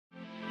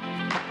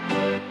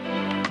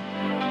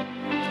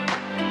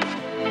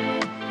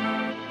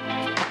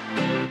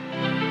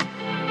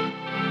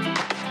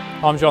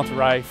I'm Jonathan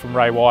Ray from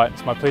Ray White.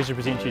 It's my pleasure to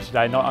present to you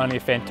today not only a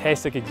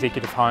fantastic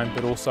executive home,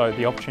 but also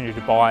the opportunity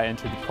to buy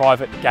into the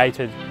private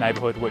gated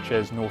neighbourhood which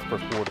is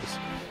Northbrook Waters.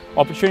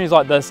 Opportunities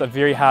like this are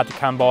very hard to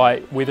come by,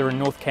 whether in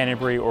North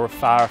Canterbury or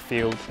far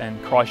afield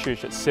in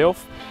Christchurch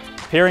itself.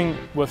 Pairing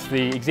with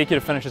the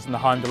executive finishes in the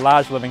home, the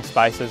large living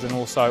spaces and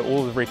also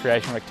all of the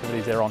recreational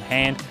activities that are on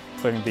hand,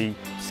 including the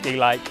ski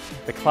lake,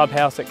 the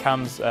clubhouse that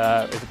comes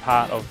as a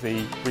part of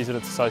the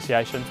Residents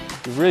Association.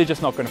 You're really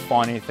just not going to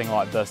find anything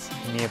like this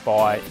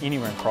nearby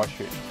anywhere in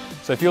Christchurch.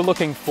 So if you're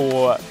looking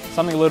for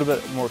something a little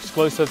bit more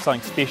exclusive,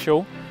 something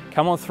special,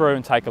 come on through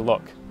and take a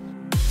look.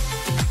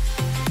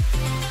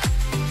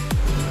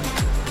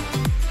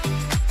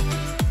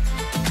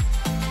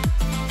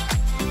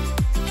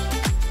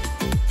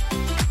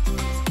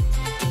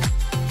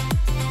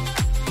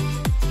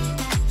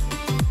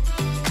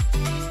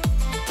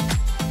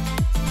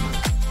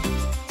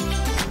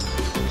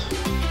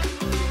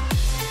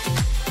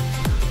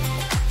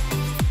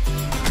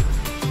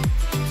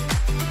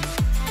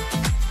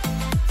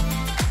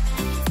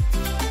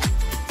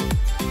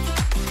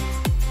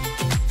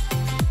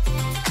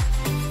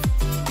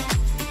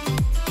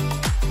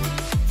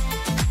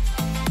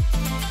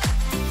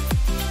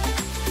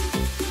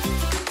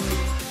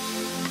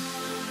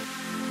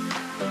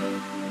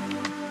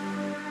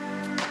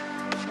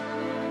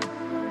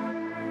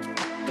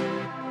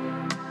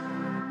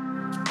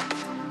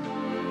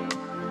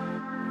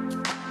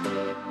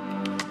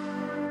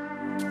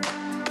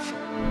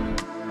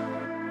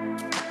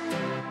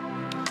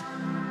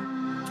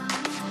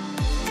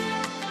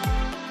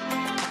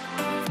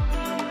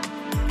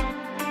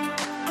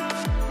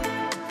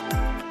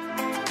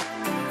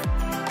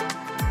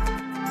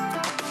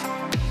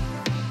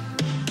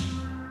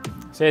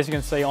 So as you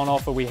can see, on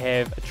offer we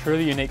have a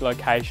truly unique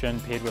location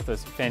paired with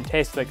this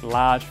fantastic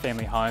large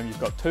family home. You've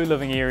got 2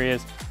 living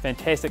areas,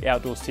 fantastic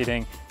outdoor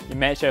setting, you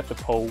match out the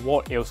pool,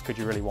 what else could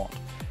you really want?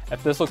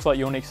 If this looks like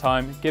your next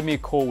home, give me a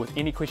call with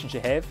any questions you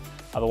have,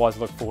 otherwise I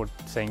look forward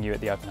to seeing you at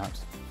the open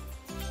homes.